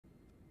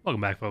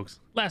Welcome back,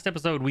 folks. Last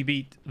episode, we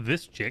beat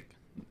this chick,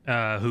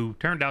 who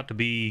turned out to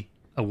be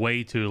a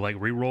way to like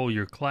re-roll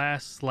your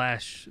class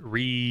slash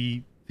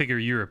refigure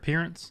your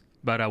appearance.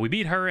 But we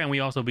beat her, and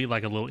we also beat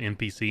like a little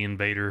NPC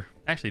invader.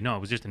 Actually, no, it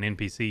was just an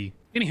NPC.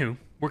 Anywho,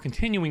 we're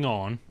continuing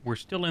on. We're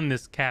still in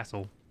this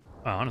castle.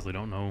 I honestly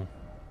don't know.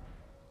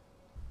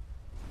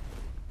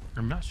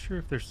 I'm not sure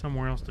if there's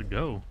somewhere else to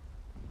go.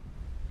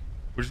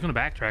 We're just gonna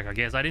backtrack, I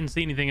guess. I didn't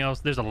see anything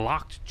else. There's a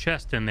locked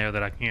chest in there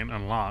that I can't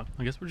unlock.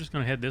 I guess we're just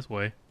gonna head this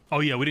way. Oh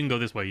yeah, we didn't go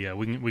this way. Yeah,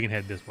 we can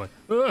head this way.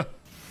 Ugh!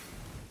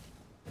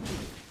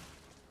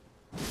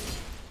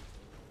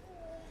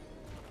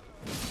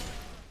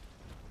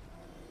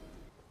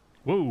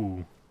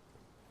 Whoa.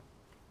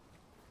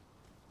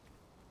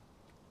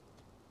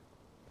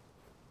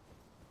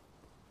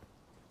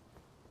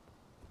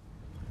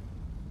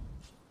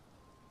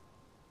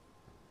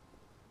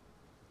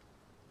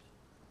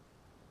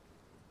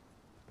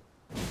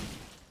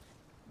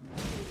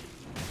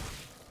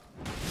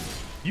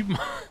 You,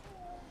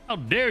 how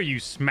dare you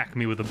smack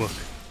me with a book?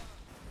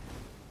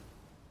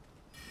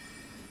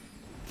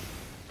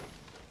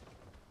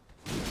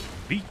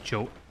 Beat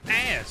your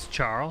ass,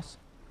 Charles.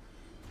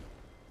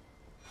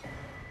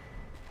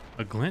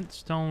 A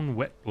glintstone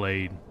wet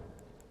blade.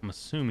 I'm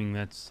assuming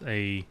that's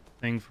a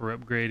thing for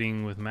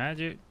upgrading with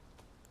magic.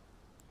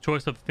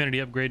 Choice of affinity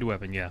upgrade to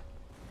weapon. Yeah,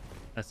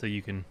 that's so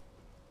you can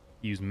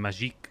use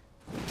magique,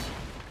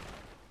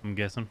 I'm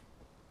guessing.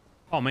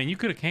 Oh man, you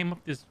could have came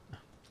up this.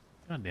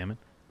 God damn it.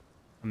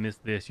 I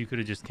missed this. You could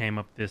have just came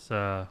up this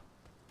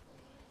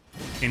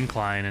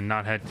incline and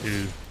not had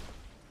to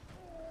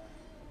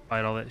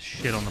fight all that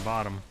shit on the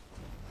bottom.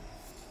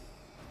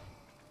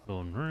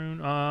 Golden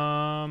rune.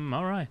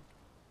 All right.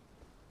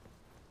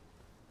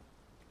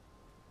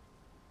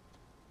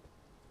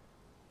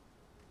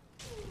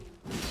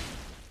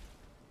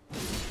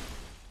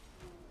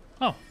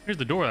 Oh, here's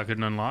the door I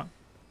couldn't unlock.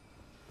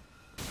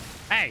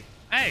 Hey,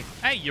 hey,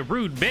 hey, you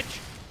rude bitch.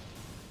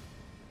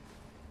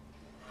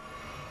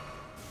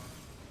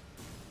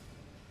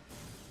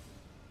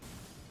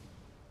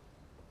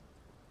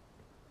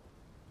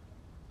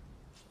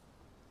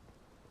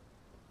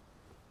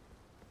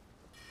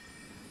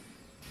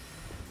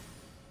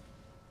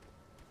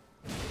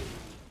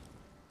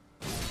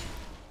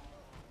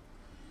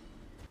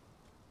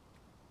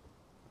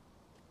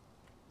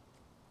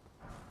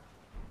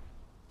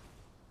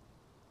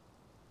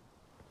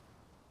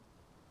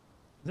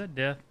 Is that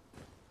death?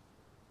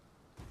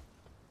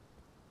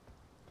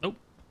 Nope.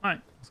 All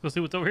right, let's go see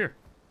what's over here.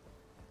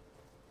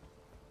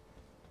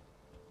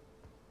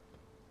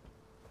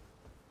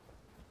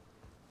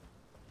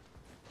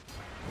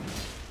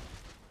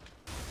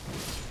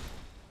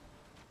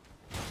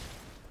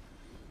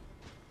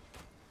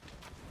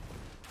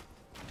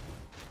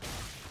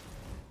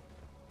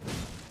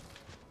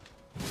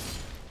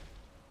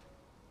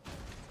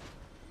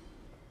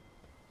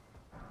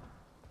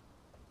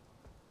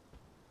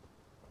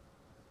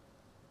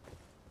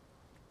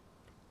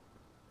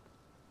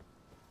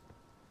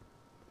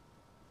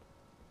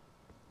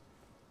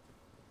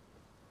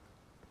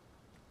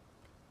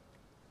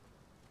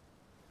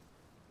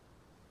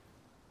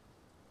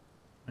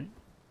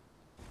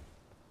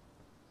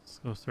 Let's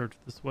go search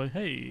this way.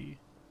 Hey.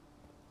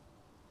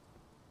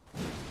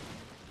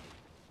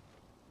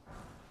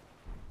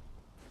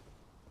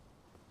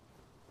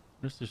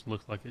 This just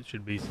looks like it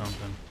should be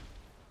something.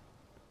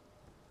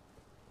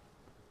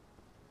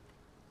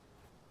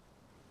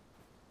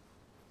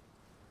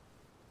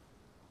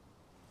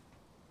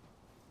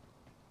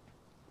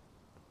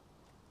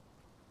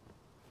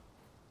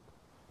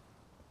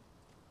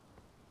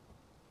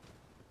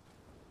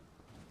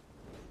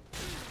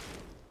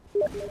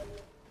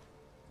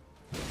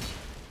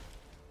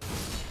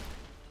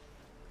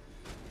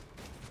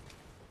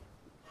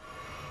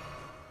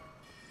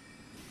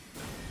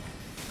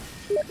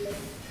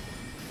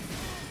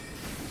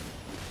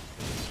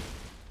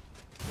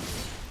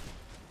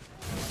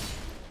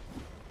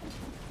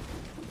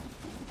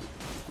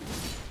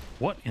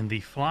 What in the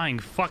flying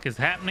fuck is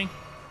happening?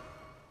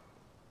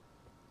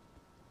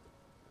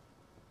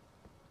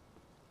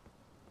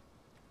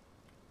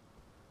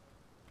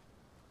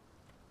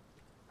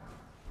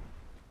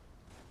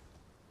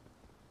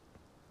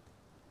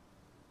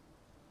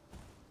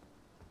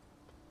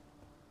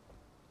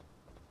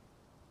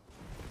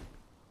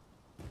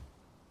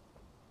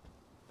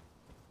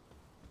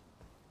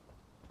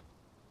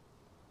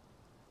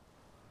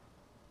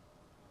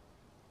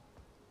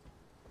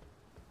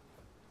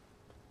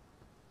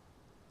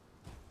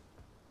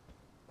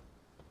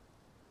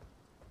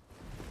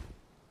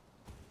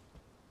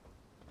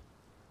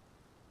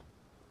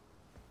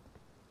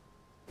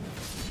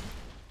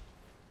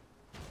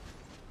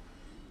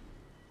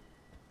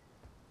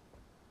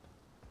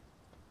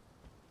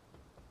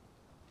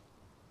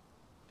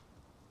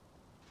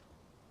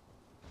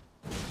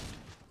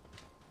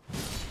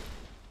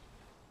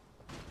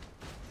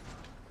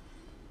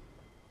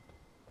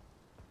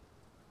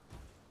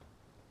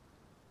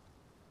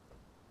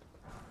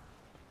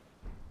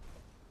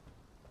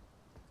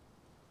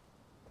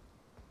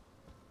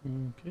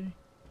 Okay.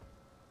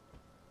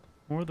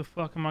 Where the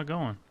fuck am I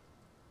going?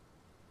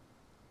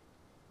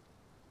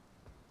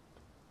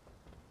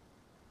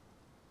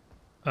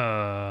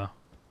 Well,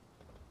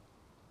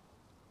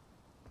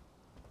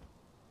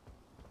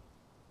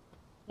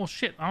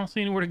 shit, I don't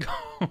see anywhere to go.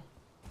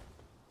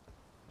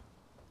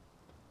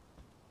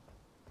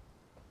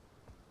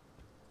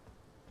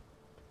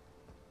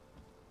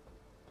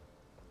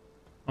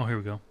 Oh, here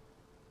we go.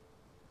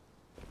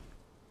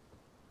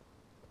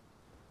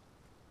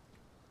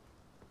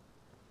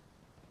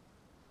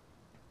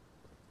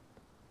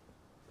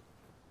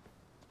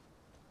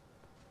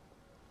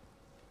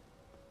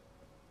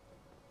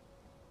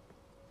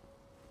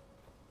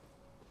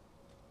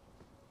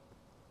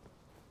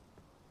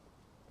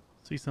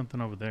 See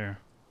something over there.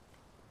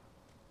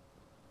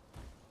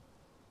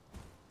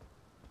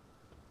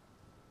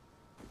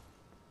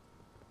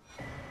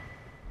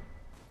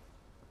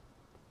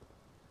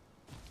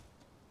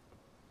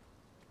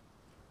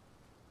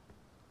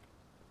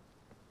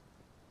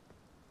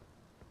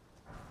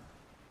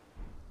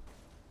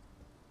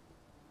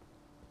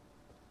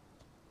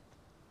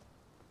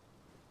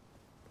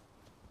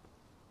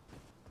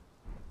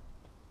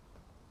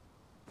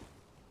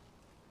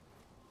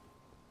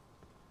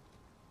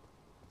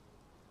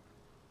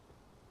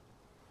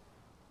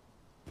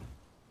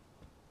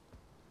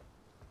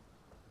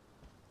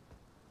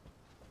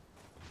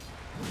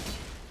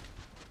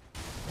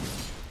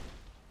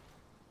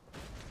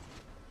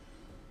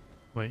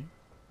 Wait,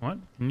 what?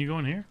 Can you go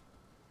in here?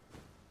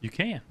 You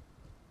can.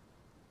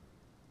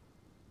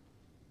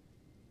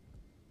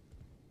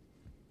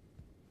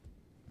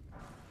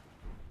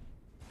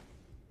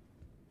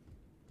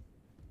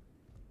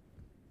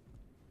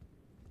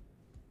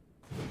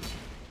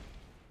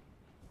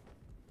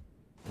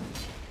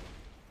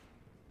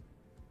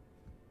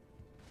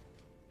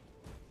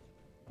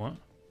 What?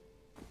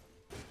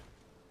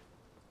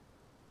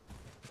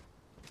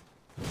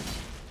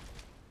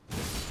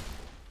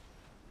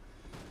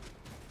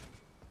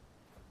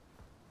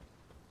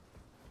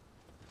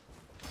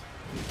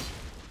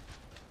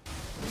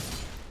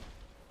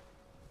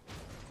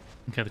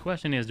 Okay, the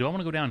question is, do I want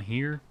to go down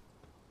here?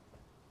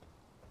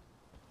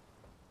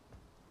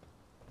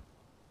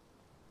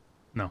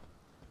 No.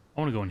 I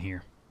want to go in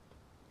here.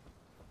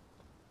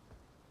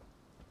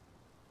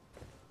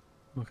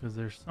 Because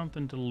there's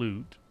something to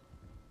loot.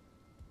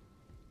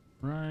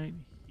 Right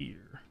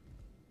here.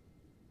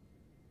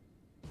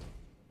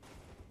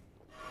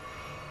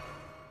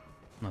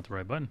 Not the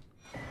right button.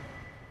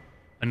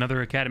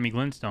 Another Academy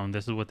Glintstone.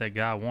 This is what that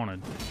guy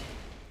wanted.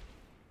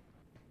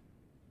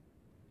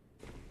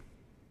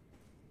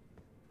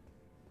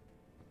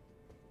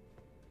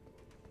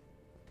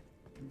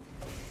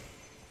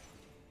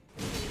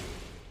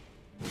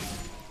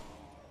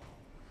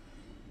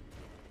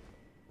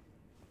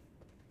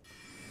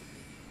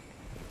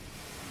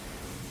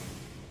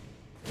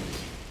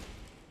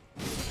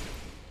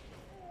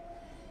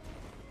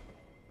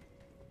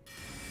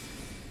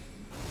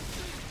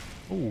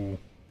 Ooh.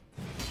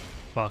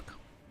 Fuck.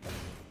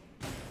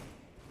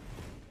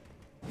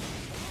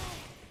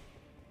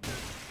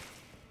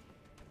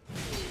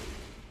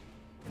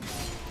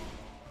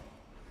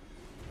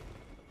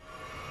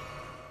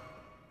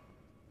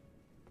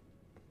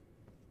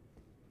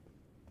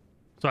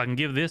 So I can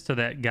give this to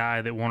that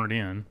guy that wanted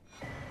in,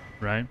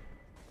 right?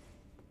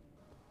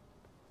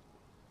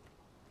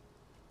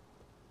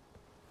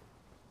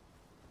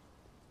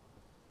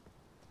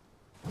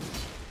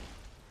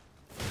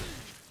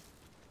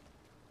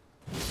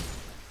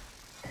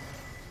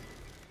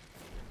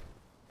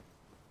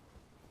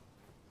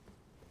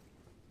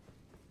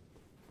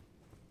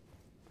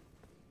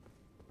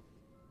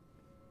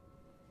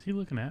 Is he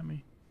looking at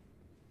me?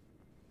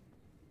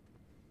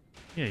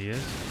 Yeah, he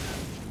is.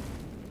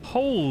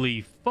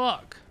 Holy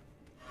fuck.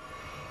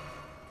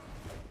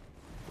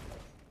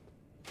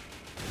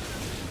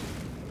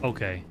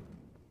 Okay.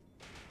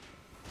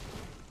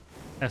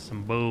 That's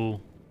some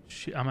bull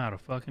shit. I'm out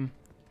of fucking.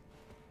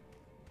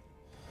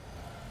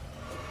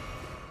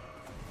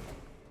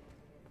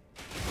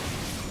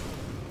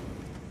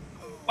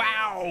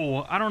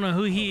 Wow. I don't know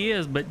who he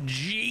is, but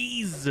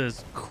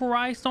Jesus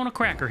Christ on a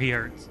cracker, he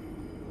hurts.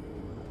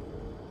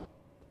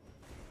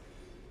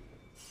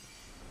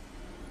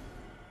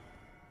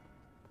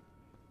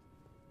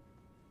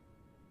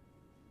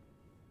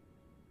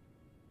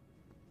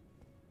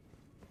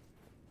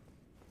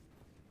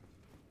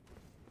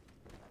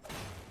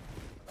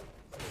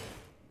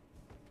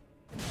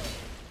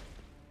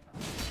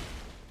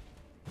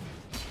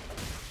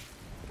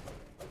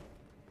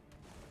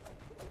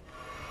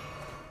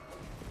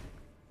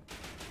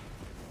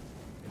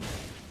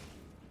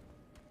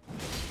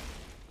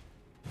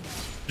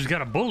 Just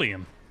gotta bully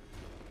him.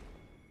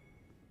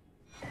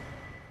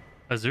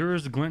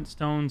 Azura's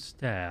Glintstone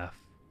Staff.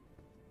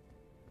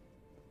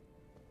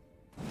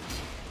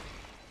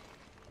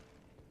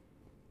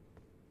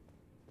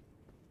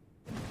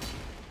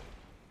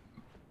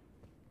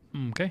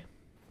 Okay. Is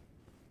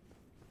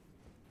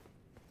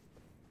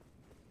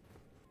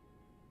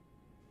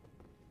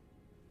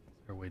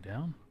there a way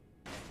down?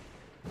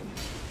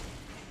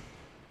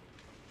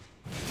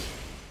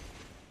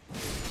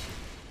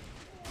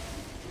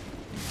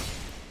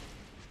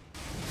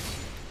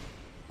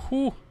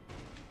 Whew.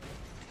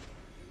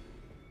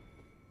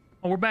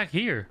 Oh, we're back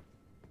here.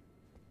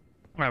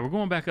 All right, we're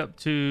going back up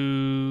to...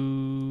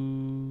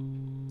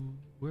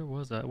 Where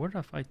was I? Where did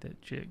I fight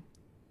that chick?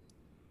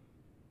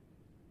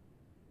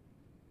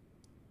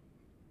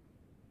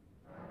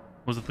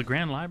 Was it the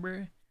Grand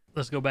Library?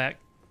 Let's go back.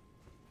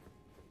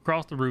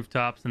 Across the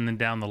rooftops and then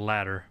down the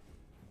ladder.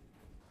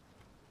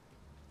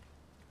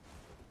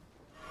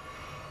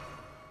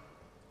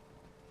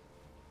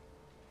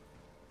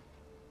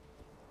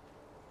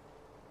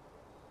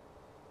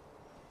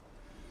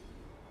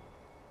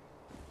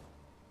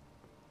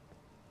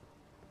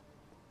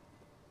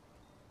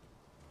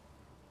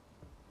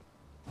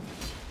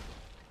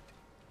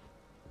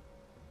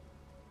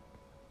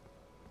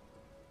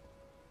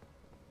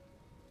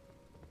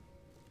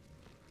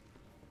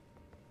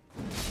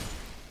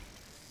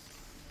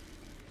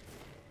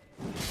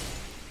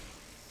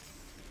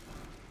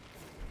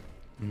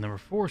 Number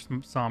 4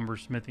 somber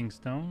smithing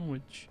stone,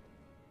 which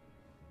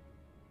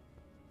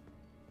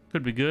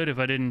could be good if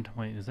I didn't...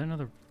 Wait, is that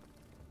another...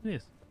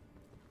 This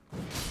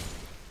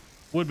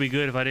would be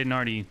good if I didn't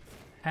already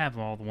have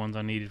all the ones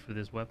I needed for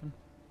this weapon.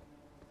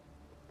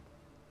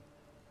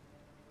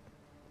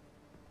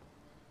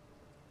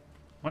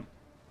 What?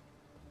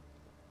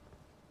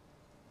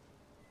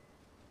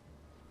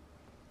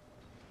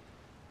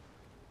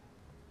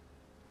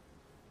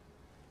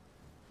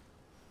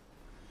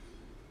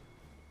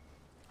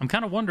 I'm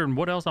kind of wondering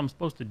what else I'm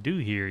supposed to do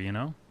here, you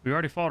know? We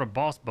already fought a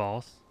boss.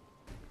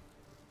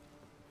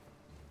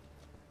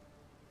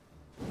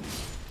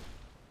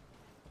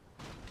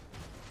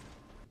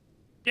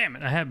 Damn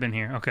it, I have been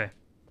here. Okay.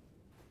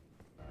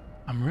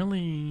 I'm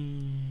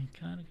really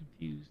kind of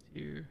confused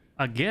here.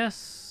 I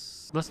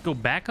guess let's go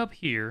back up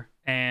here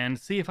and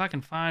see if I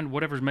can find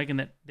whatever's making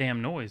that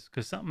damn noise,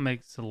 because something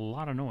makes a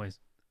lot of noise.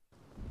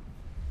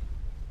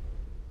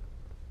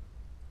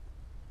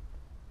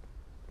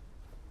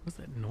 What's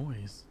that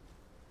noise?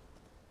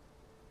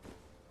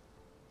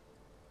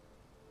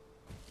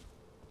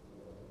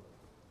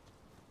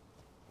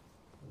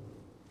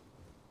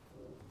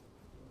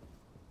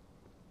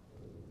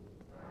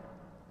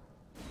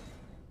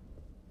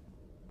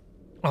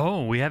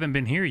 Oh, we haven't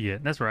been here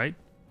yet. That's right.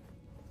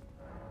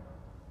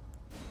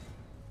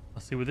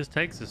 Let's see where this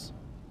takes us.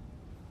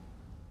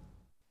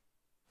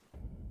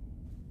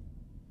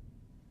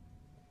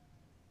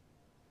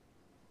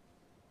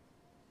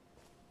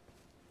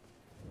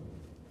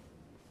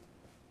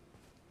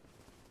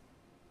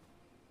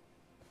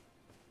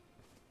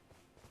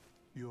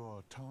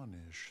 You're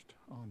tarnished,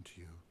 aren't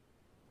you?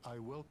 I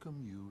welcome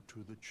you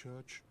to the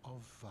Church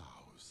of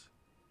Vows.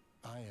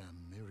 I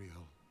am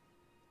Miriel,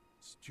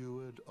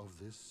 steward of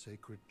this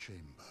sacred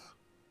chamber.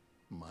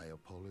 My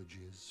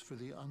apologies for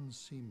the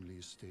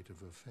unseemly state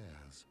of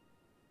affairs.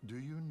 Do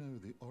you know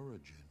the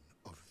origin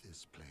of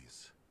this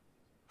place?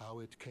 How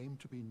it came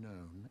to be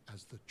known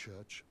as the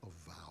Church of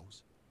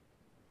Vows?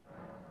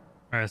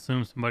 I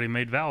assume somebody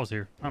made vows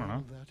here. I don't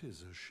know. Well, that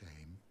is a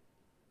shame.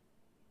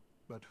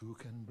 But who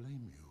can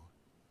blame you?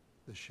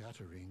 The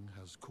shattering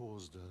has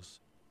caused us,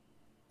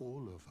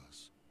 all of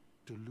us,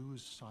 to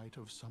lose sight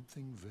of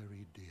something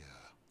very dear.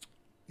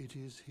 It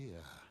is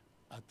here,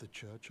 at the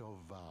Church of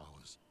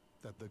Vows,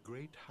 that the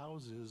great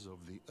houses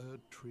of the Erd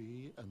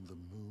Tree and the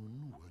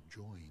Moon were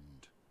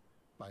joined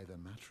by the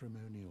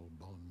matrimonial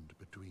bond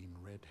between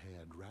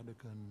red-haired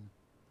Radagon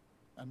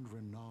and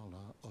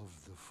Renala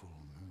of the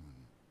Full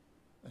Moon.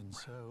 And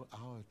so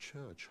our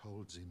church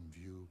holds in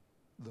view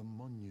the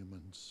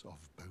monuments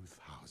of both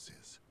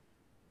houses,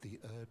 the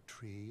Erd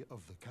Tree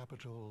of the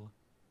capital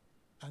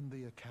and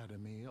the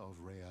Academy of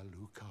Rea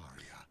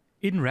Lucaria.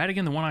 Isn't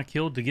Radigan the one I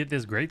killed to get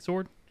this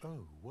greatsword?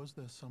 Oh, was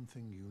there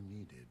something you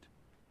needed?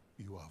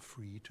 You are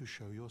free to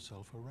show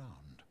yourself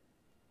around.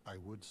 I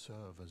would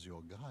serve as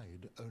your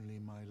guide, only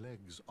my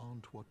legs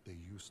aren't what they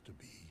used to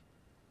be.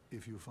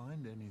 If you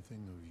find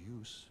anything of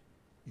use,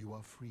 you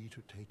are free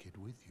to take it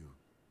with you.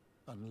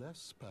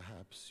 Unless,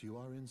 perhaps, you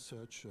are in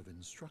search of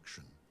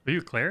instruction. Are you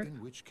a cleric?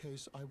 In which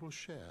case, I will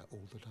share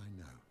all that I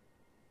know.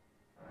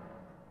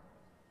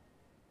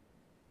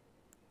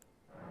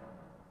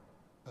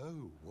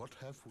 Oh, what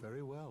have...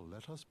 Very well,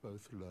 let us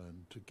both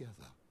learn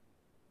together.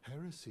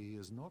 Heresy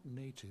is not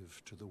native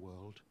to the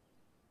world.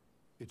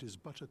 It is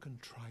but a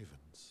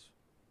contrivance.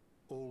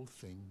 All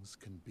things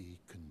can be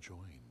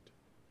conjoined.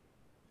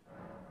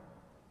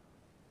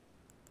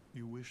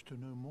 You wish to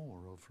know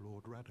more of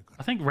Lord Radagon?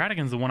 I think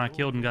Radigan's the one I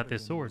killed and got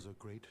this sword. Was a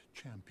great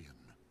champion,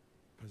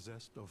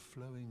 possessed of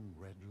flowing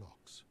red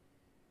locks.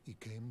 He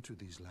came to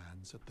these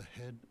lands at the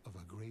head of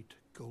a great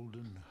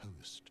golden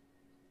host.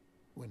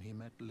 When he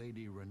met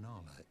Lady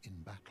Renala in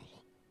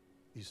battle,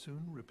 he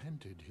soon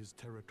repented his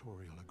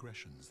territorial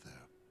aggressions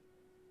there,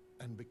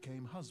 and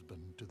became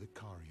husband to the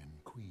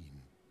Carian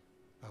queen.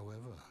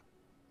 However,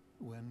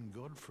 when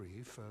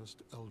Godfrey,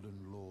 first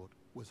Elden Lord,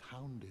 was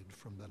hounded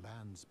from the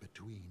lands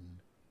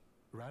between,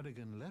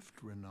 Radagon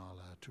left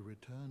Renala to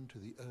return to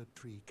the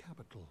Erdtree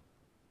capital,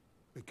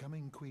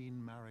 becoming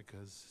Queen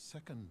Marika's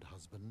second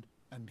husband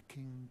and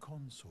king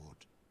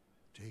consort,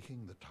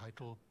 taking the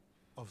title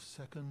of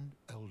second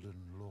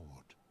Elden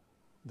Lord.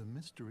 The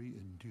mystery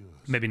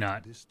endures. Maybe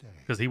not, to this day,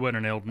 because he wasn't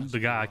an Elden. as The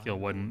to guy I why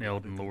killed wasn't an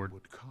Lord Elden Radagon Lord.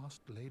 would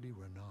cast Lady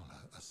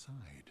Renala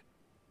aside,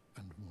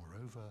 and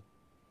moreover,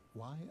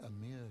 why a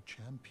mere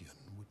champion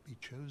would be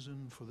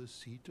chosen for the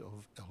seat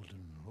of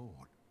Elden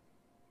Lord.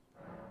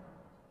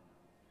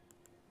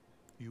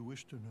 You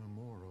wish to know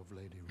more of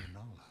Lady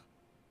Renala?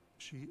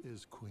 She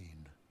is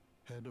Queen,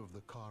 head of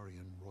the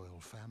Carian royal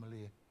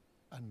family,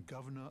 and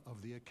governor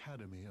of the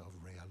Academy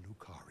of Rea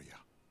Lucaria,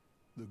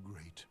 the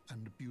great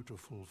and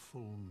beautiful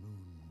full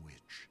moon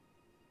witch.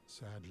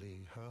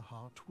 Sadly, her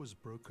heart was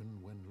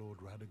broken when Lord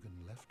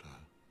Radagon left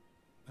her,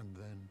 and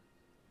then,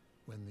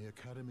 when the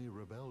Academy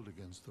rebelled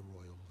against the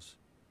royals,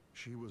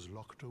 she was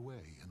locked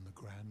away in the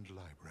Grand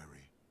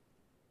Library.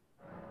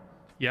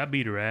 Yeah, I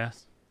beat her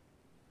ass.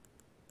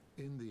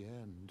 In the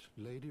end,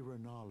 Lady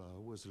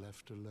Renala was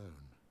left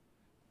alone,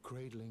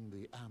 cradling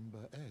the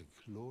amber egg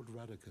Lord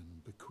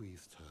Radagon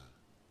bequeathed her.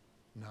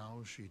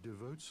 Now she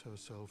devotes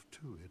herself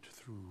to it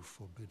through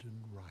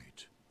forbidden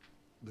rite,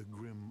 the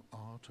grim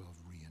art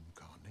of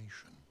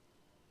reincarnation.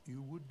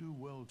 You would do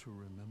well to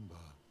remember,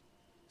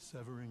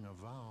 severing a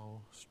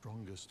vow,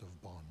 strongest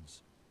of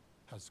bonds,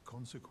 has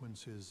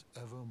consequences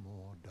ever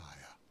more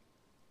dire.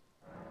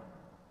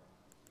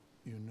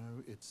 You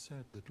know, it's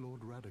said that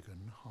Lord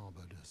Radagon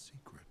harbored a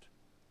secret.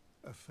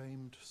 A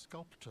famed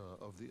sculptor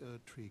of the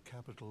Erdtree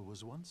capital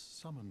was once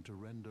summoned to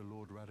render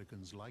Lord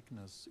Radagon's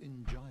likeness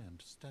in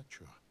giant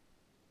stature,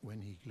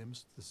 when he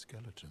glimpsed the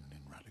skeleton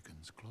in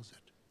Radagon's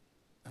closet.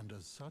 And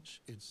as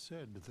such, it's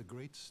said the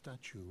great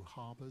statue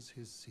harbors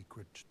his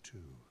secret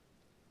too.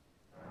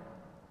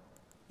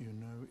 You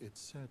know, it's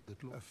said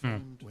that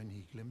famed when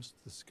he glimpsed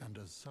the and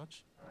as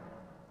such.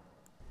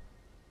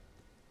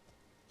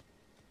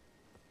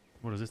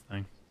 What is this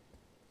thing?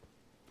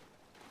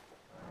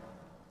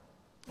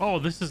 Oh,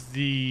 this is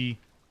the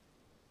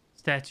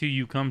statue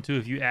you come to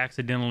if you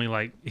accidentally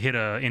like hit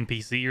a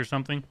NPC or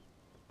something.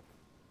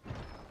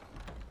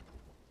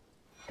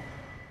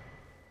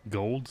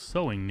 Gold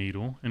sewing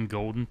needle and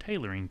golden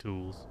tailoring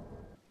tools.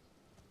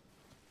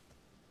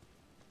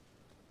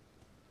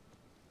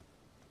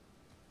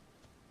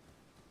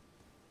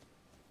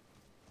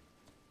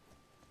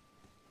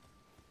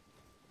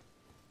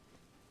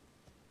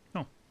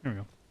 Oh, there we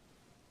go.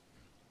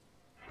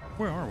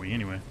 Where are we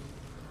anyway?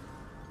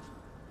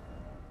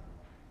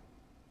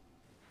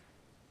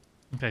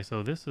 Okay,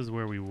 so this is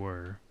where we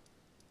were.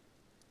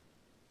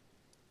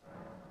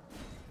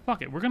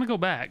 Fuck it, we're gonna go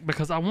back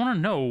because I want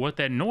to know what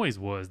that noise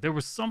was. There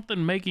was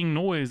something making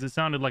noise. It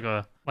sounded like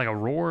a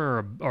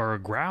roar or a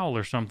growl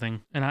or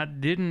something, and I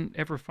didn't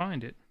ever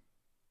find it.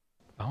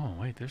 Oh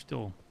wait, there's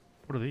still.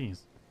 What are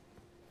these?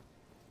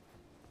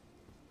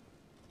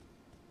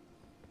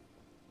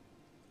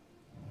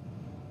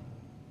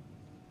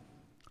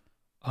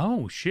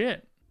 Oh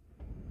shit!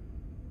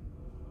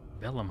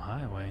 Bellum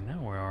Highway.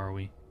 Now where are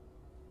we?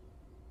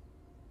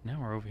 Now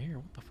we're over here.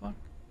 What the fuck?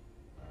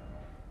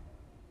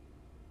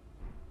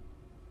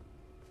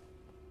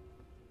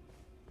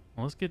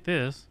 Well, let's get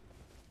this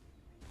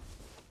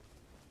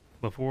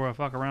before I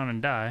fuck around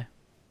and die.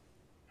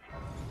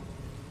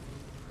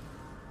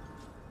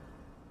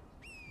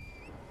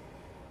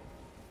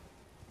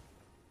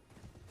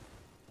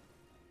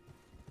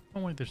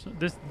 Oh wait, there's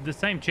this the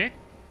same chick?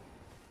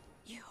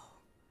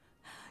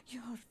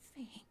 Your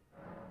thing.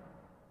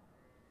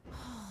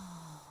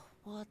 Oh,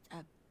 what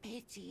a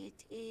pity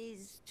it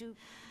is to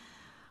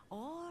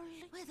all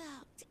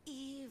without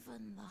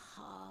even the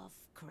half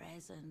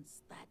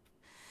crescents that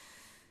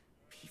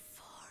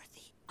before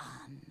the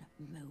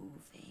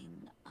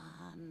unmoving,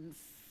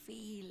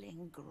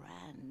 unfeeling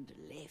grand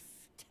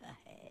lift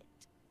ahead.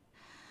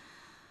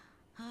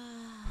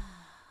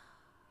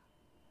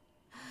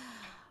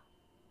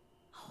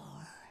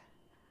 Or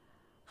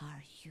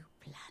are you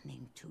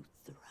planning to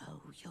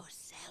throw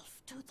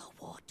yourself to the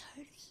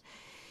waters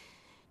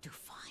to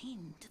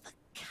find the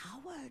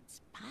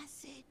coward's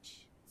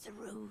passage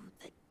through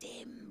the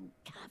dim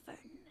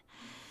cavern?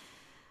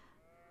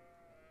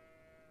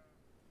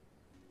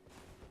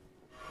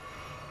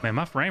 Man,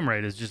 my frame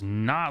rate is just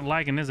not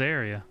liking this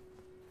area.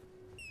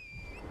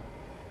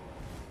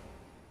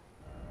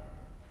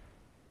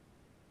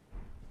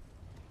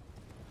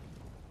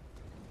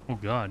 Oh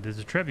god, there's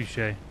a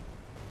trebuchet.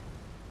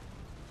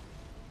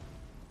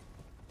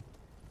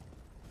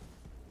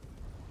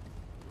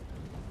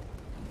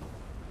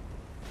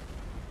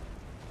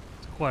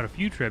 There's quite a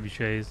few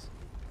trebuchets.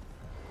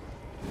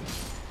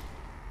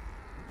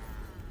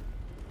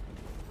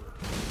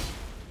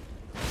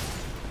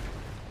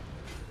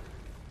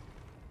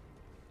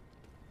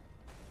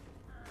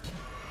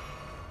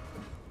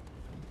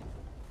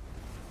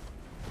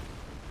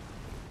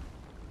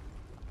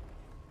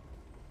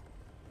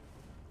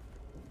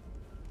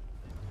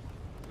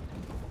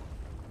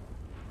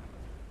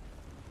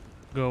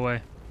 Go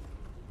away.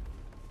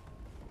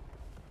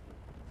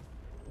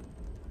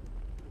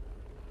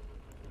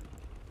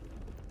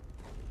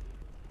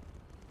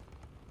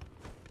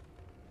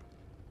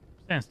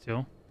 Stand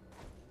still.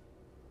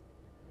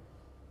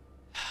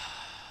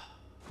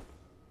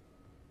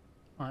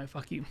 All right,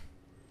 fuck you.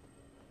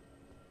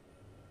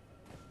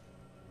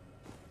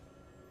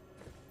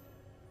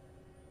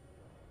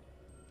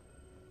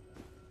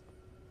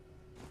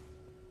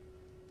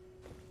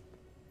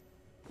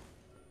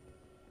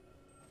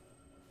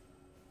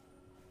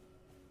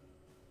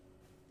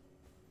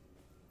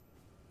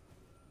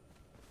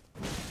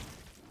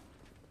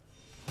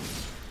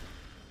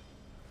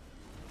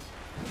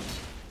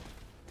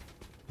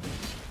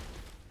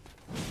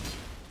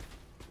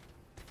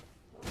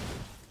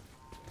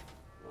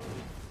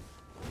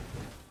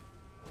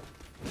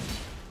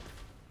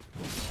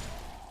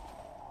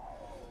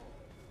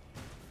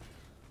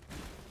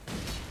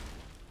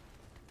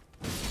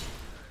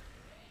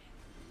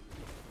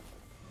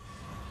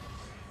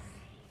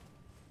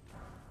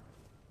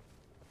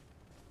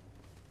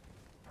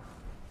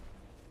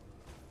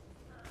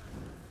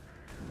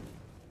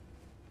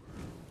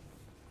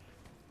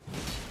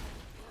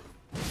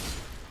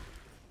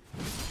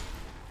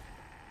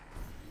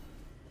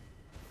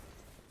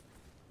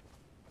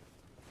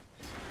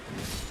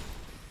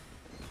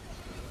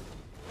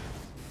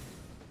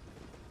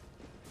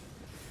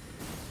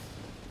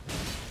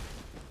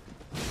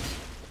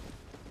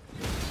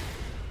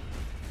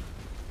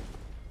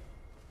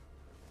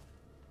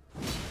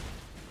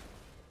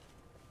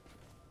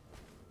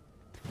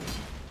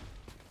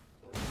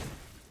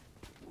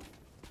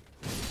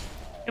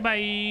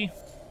 Goodbye.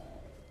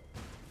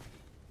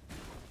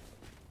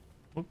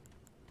 Whoop.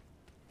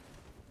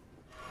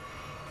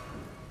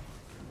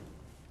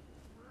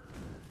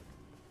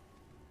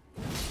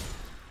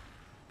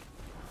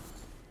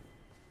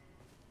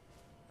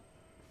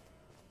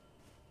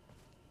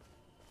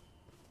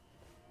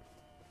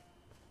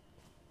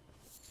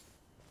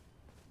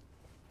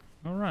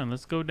 All right,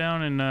 let's go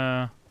down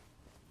and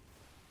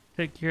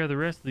take care of the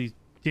rest of these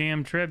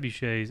damn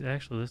trebuchets.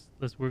 Actually,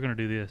 we're gonna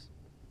do this.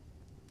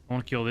 I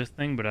want to kill this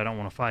thing, but I don't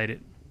want to fight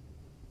it.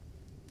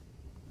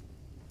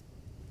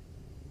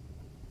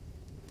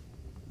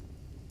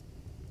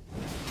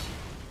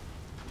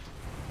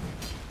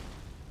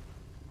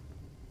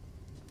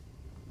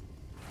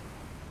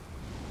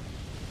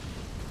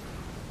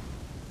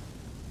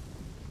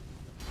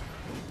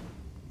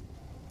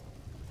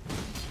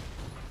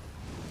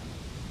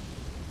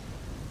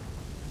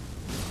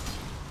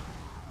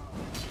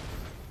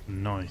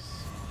 Nice.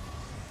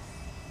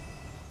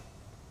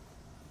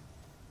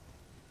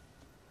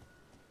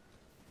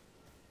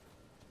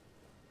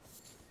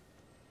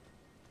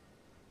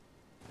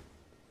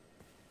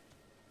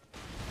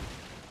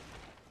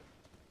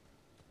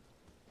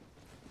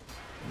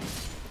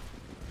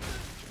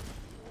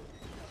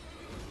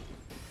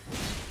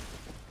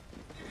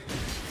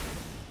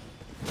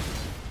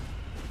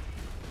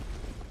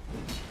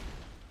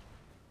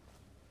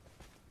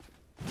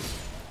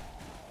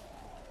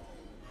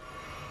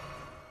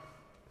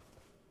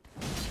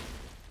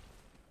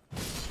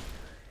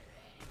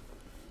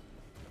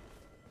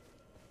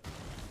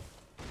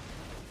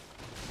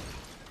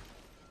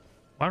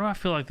 Why do I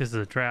feel like this is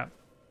a trap?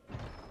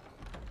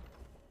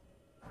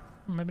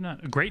 Maybe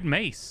not. A great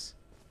mace.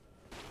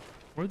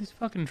 Where are these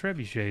fucking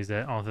trebuchets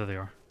at? Oh, there they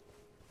are.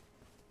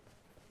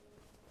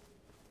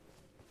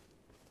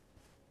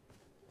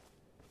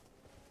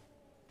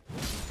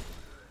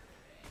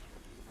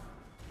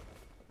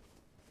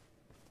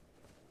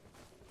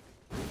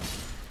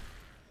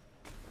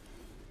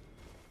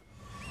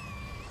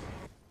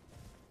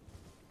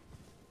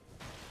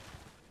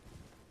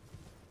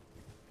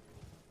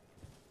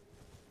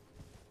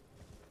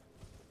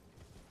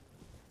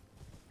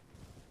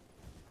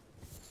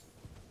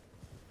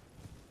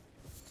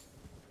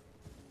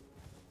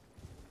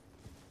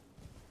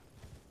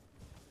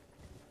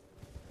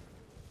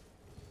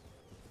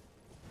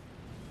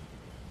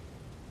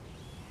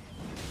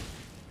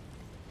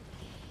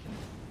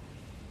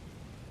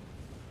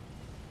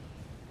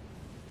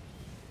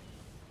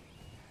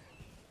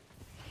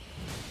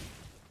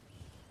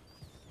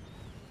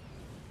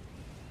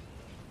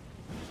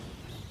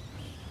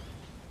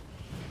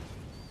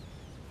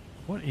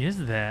 What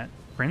is that?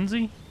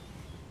 Frenzy?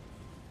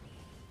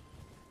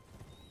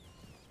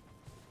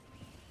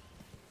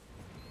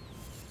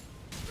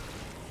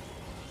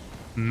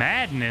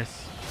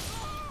 Madness?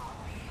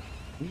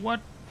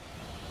 What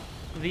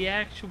the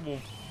actual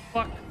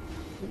fuck?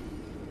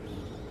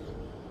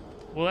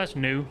 Well, that's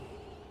new.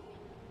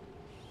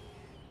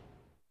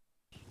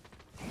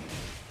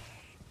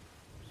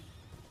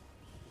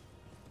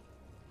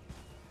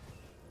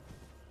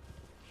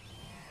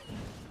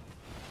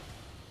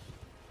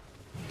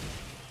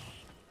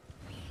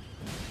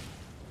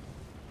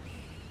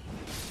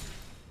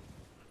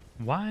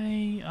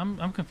 Why?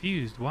 I'm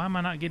confused. Why am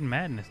I not getting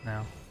madness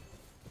now?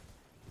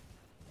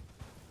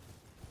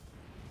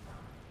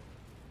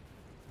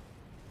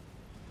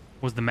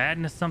 Was the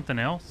madness something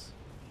else?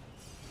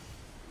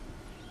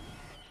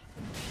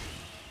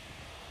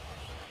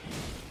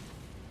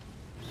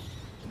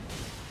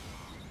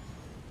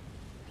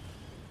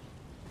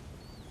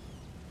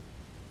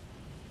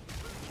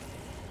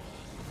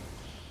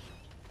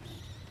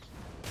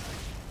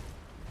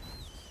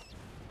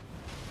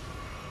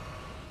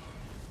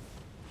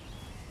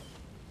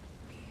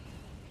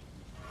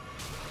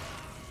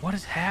 What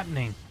is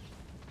happening?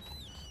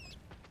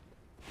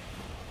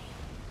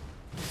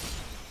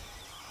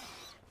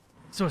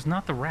 So it's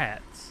not the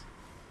rats.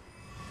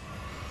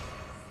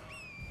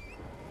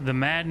 The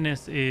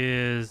madness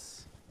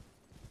is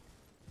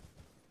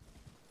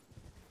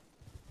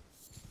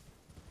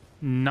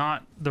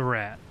not the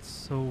rats.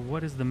 So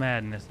what is the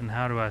madness and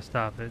how do I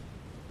stop it?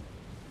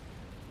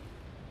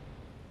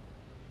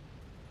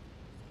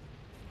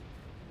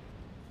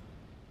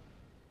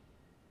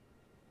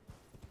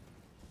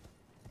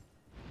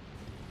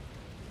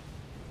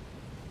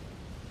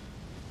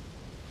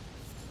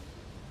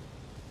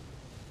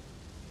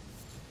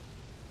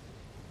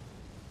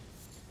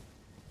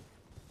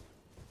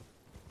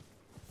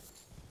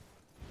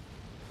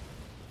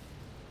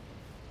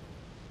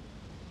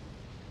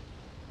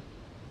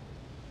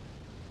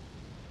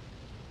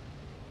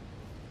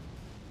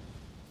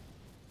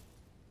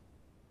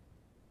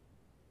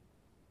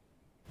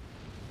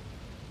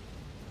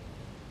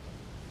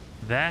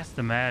 That's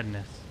the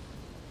madness.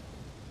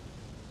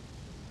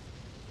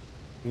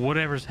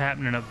 Whatever's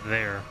happening up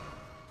there.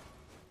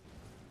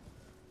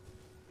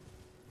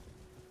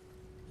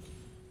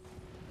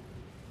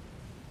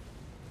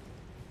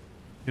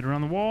 Get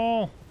around the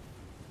wall.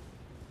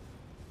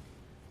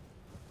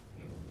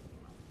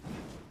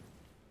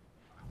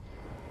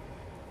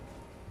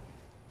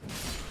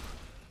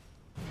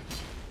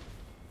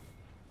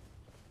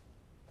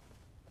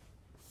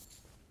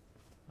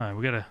 All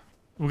right,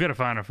 we gotta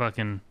find our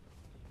fucking.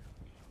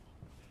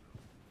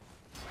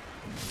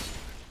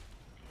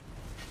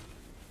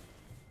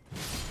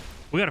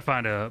 We gotta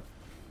find a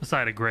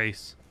site of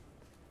grace.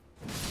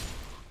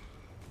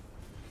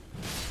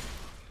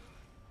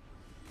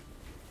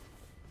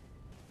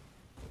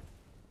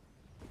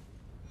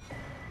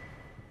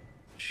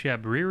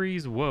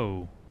 Shabriri's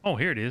woe. Oh,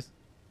 here it is.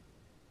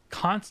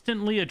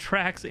 Constantly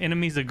attracts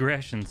enemies'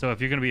 aggression. So if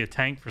you're gonna be a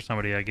tank for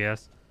somebody, I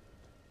guess.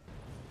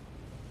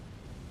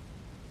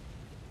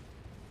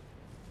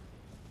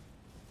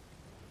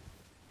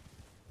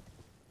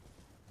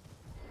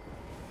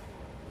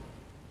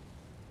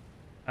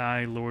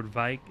 Aye, Lord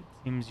Vike. It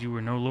seems you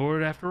were no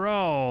lord after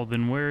all.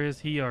 Then where is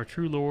he, our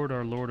true lord,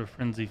 our lord of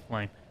frenzy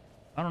flame?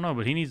 I don't know,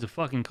 but he needs to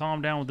fucking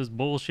calm down with this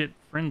bullshit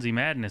frenzy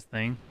madness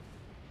thing.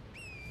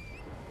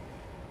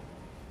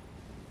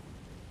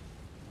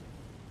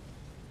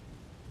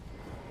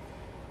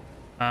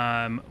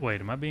 Wait,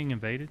 am I being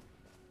invaded?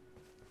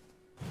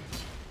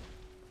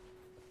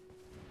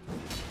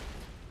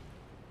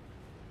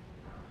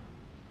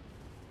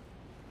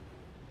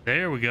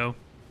 There we go.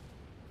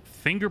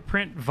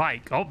 Fingerprint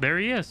Vike. Oh, there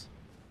he is.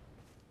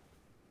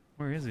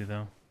 Where is he,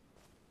 though?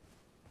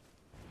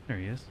 There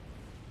he is.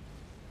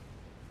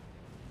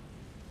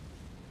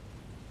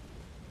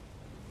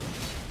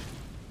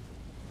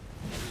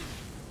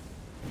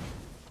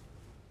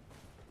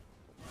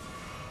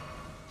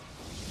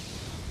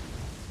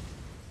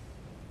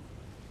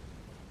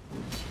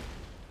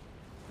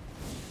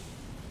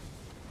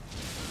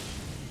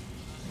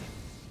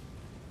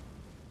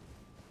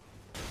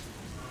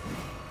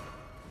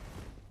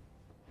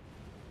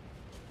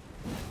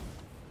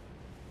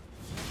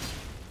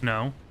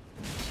 No.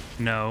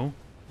 No.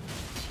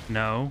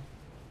 No.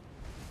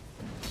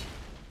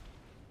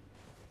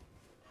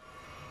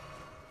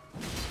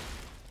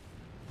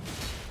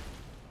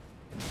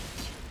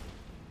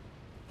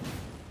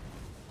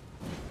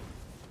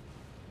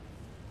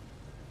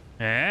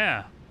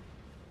 Yeah.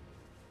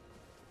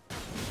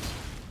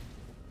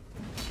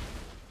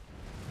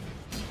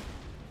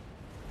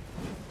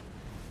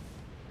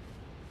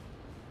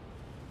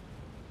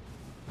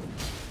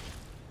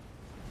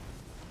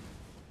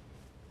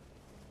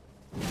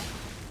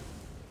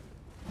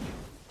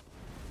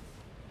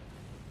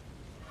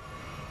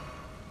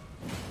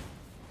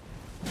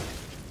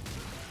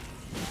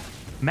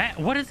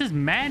 What is this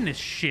madness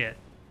shit?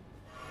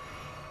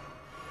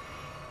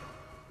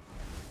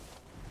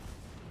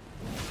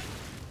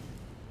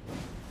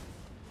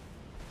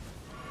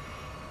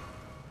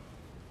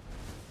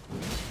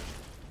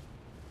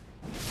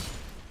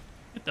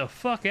 Get the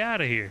fuck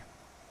out of here.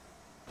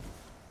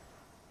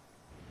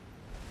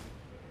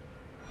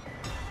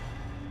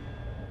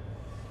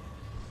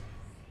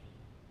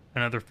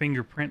 Another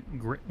fingerprint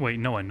wait,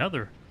 no,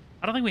 another.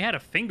 I don't think we had a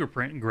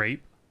fingerprint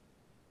grape.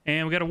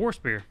 And we got a war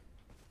spear.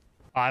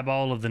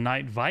 Eyeball of the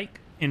Night Vike,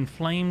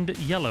 inflamed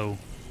yellow.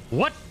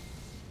 What?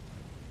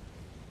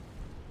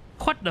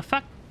 What the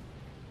fuck?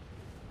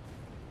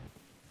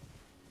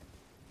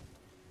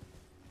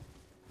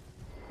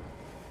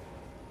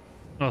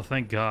 Oh,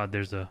 thank God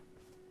there's a...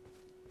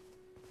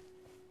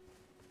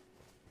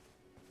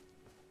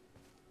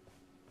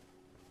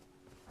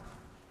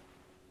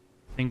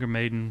 Finger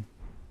Maiden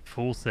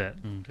full set.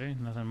 Okay,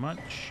 nothing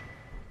much.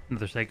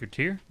 Another Sacred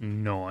Tear.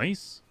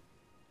 Nice.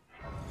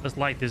 Let's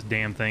light this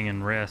damn thing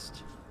and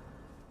rest.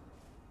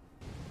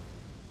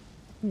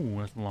 Ooh,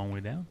 that's a long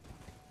way down.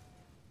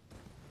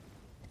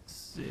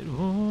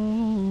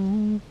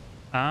 Oh,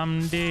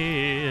 I'm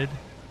dead.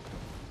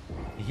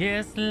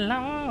 Yes,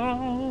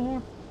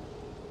 Lord.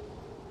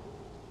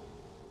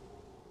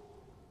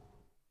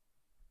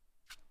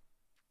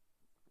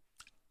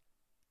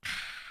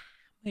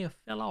 May have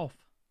fell off.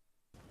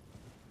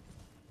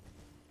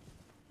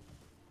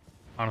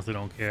 Honestly,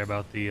 don't care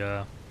about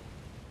the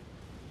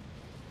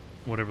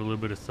whatever little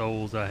bit of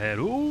souls I had.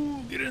 Ooh,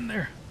 get in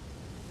there.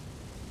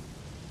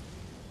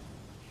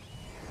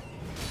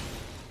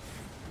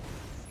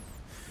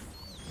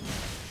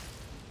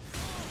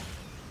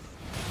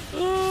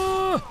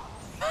 Ooh.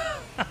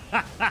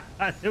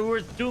 There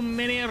were too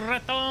many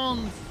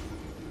ratons.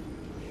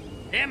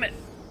 Damn it.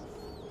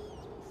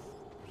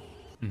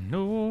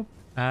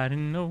 Nobody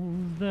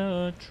knows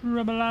the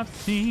trouble I've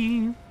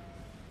seen.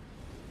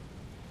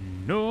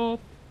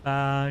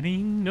 Nobody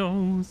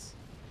knows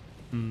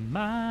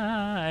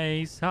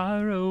my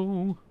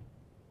sorrow.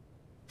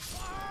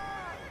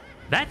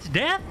 That's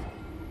death?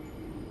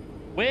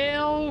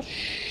 Well,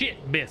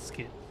 shit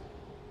biscuit.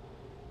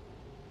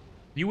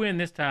 You win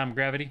this time,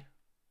 Gravity.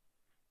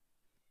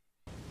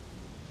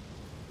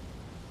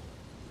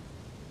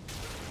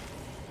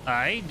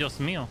 Ay, Dios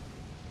mío.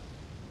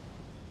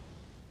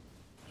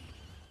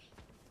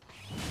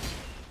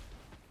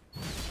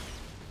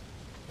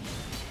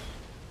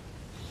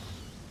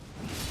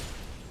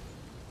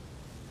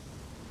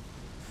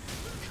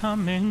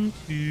 Coming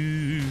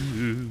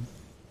to.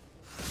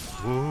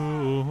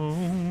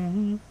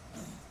 Whoa.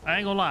 I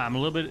ain't gonna lie, I'm a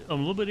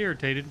little bit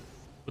irritated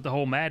with the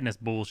whole madness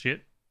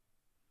bullshit.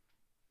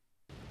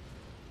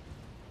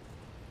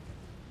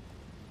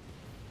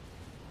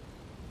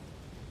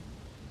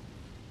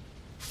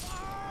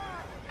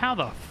 How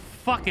the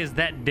fuck is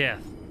that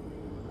death?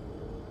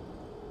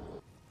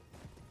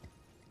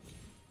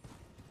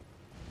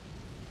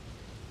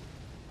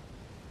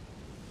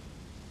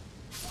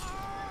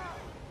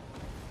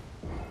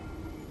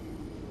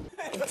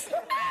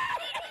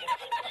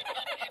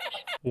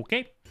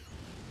 Okay.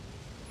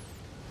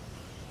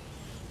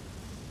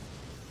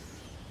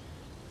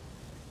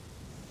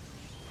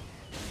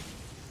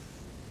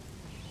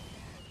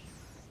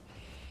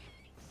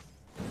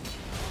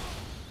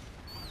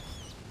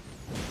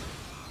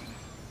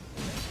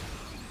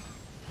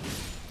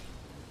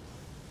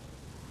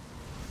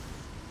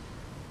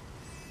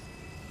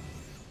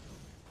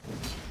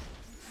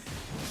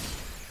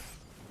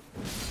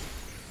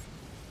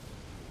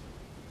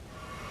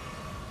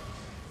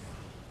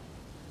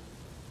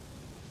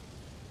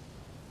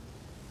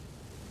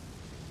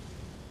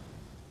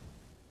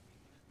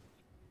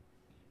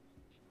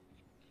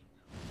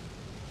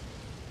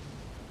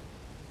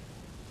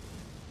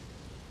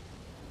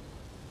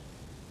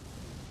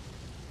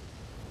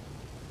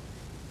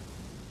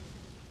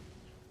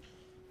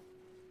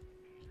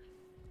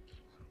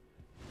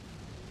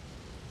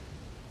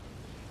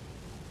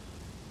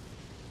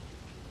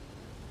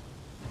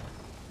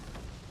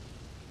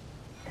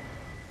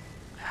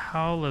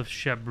 Howl of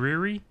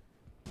Shabriri.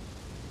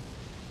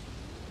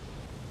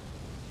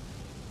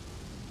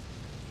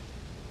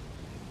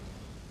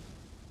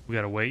 We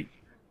gotta wait.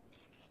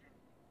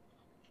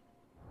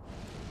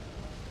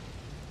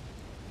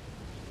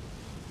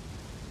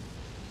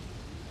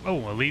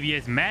 Oh,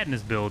 alleviates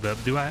madness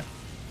buildup. Do I?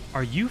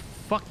 Are you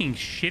fucking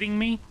shitting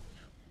me?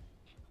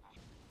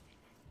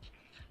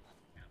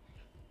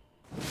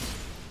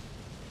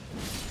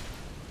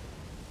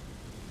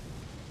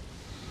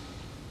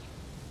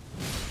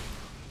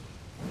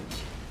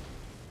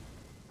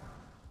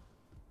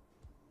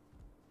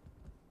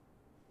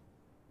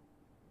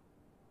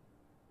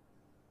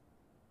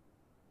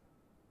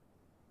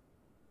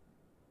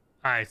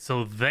 All right,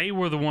 so they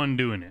were the one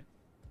doing it.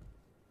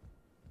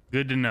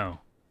 Good to know.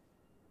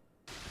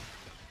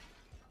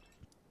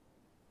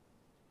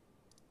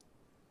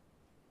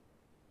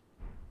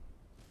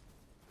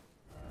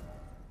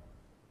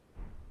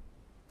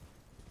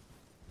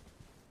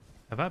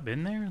 Have I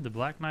been there? The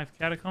Black Knife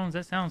Catacombs?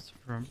 That sounds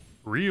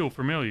real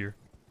familiar.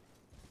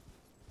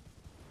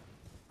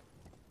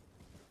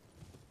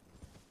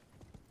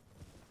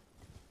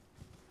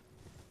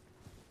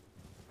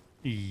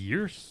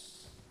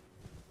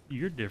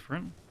 You're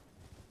different.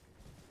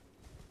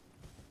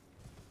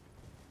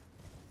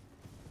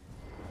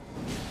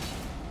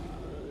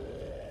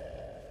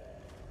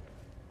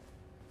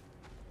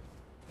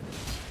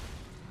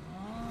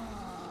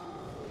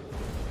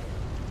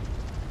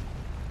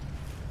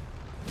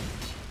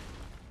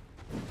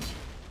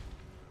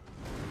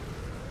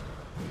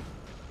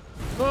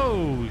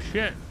 Oh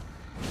shit.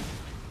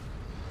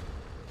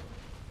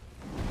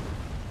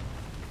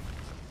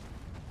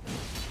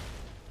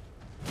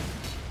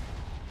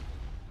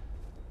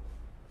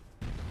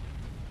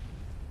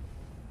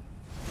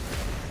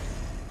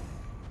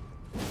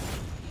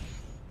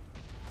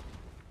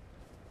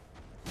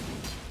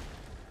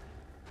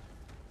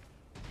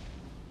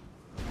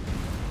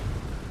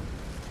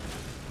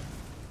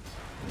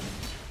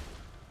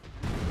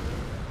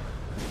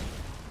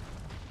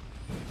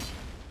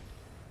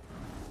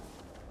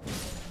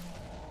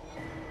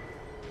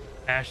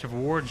 Ash of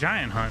War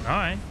Giant Hunt. All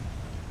right.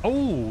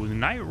 Oh,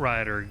 Knight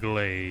Rider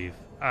Glaive.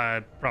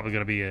 Probably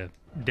gonna be a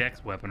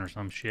dex weapon or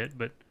some shit,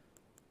 but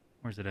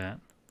where's it at?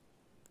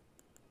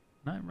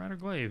 Knight Rider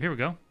Glaive. Here we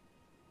go.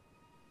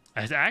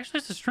 Actually,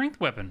 it's a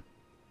strength weapon.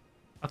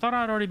 I thought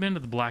I'd already been to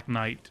the Black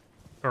Knight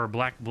or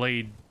Black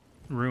Blade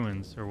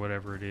Ruins or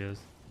whatever it is.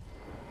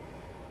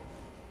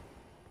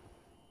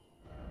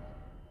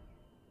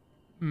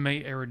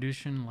 May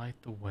erudition light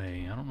the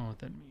way. I don't know what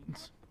that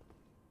means.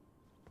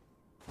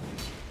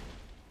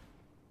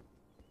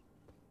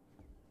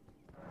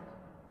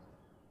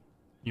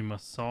 You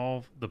must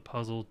solve the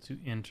puzzle to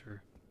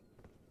enter.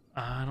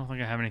 I don't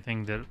think I have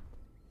anything that...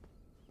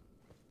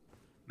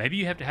 Maybe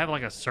you have to have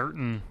like a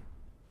certain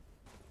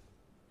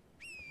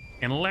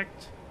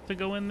intellect to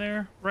go in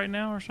there right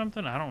now or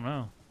something? I don't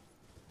know.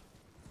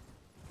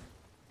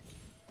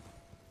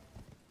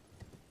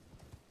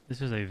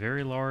 This is a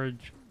very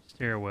large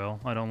stairwell.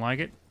 I don't like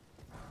it.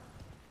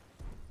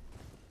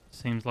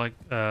 Seems like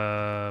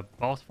a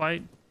boss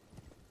fight.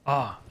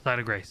 Ah, Side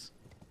of Grace.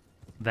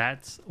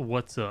 That's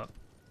what's up.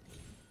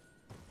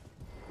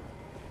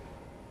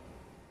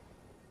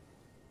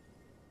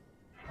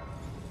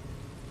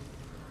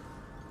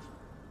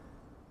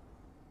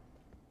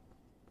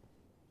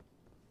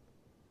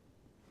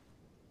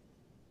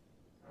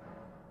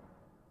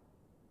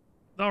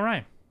 All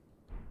right.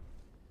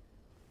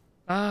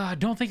 I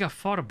don't think I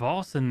fought a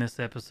boss in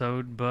this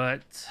episode,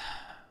 but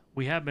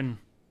we have been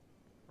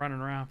running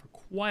around for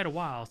quite a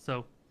while,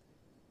 so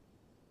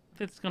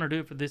that's going to do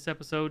it for this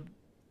episode.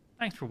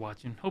 Thanks for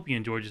watching. Hope you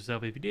enjoyed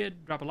yourself. If you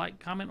did, drop a like,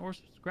 comment, or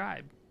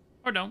subscribe.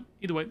 Or don't.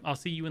 Either way, I'll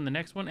see you in the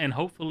next one, and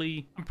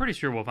hopefully, I'm pretty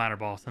sure we'll find our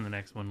boss in the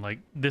next one. Like,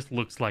 this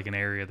looks like an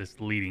area that's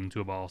leading to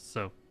a boss,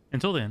 so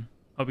until then,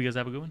 hope you guys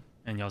have a good one,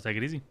 and y'all take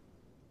it easy.